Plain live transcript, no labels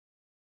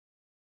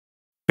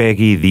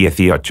Peggy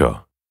 18.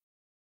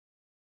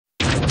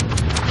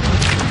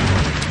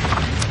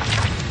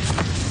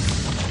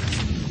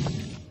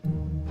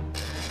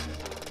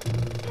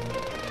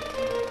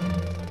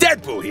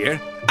 Deadpool here.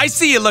 I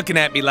see you looking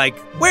at me like,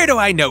 where do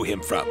I know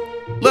him from?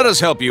 Let us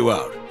help you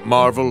out.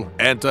 Marvel,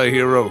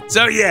 anti-hero.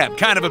 So yeah, I'm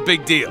kind of a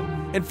big deal.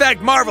 In fact,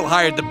 Marvel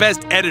hired the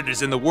best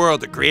editors in the world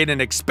to create an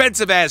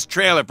expensive-ass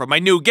trailer for my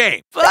new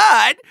game.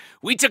 But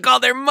we took all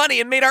their money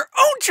and made our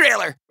own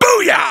trailer.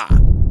 Booyah!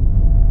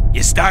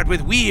 You start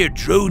with weird,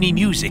 droney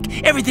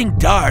music, everything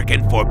dark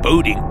and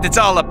foreboding that's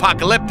all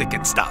apocalyptic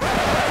and stuff.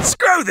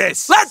 Screw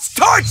this! Let's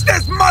torch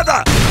this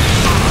mother!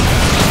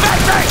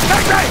 Bang, bang,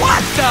 bang, bang!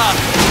 What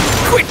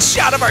the? Quick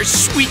shot of our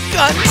sweet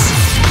guns.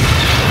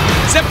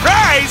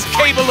 Surprise,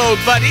 Cable, old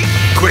buddy!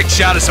 Quick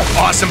shot of some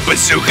awesome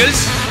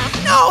bazookas.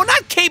 No,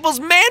 not Cable's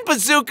man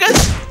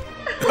bazookas!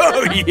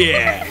 Oh,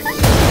 yeah!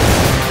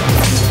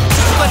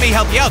 Let me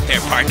help you out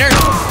there, partner.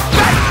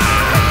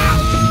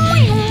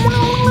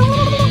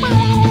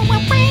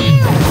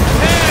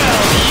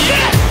 Hell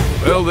yeah!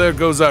 Well, there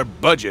goes our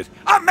budget.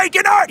 I'm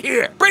making art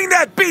here! Bring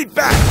that beat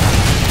back!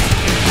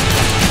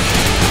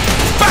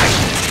 Bang!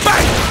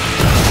 Bang!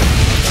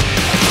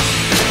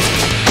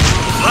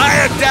 Fly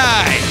or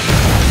die!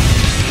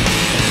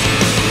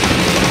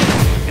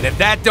 And if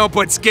that don't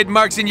put skid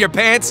marks in your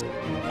pants,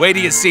 wait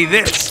till you see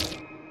this.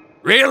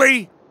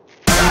 Really?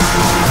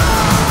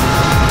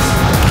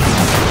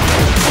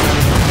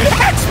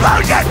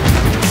 Explosion!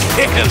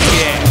 Hell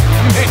yeah!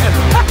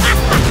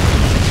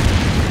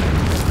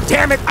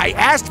 Damn it, I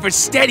asked for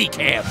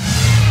Steadicam.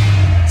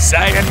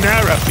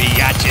 Sayonara,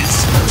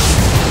 biatches.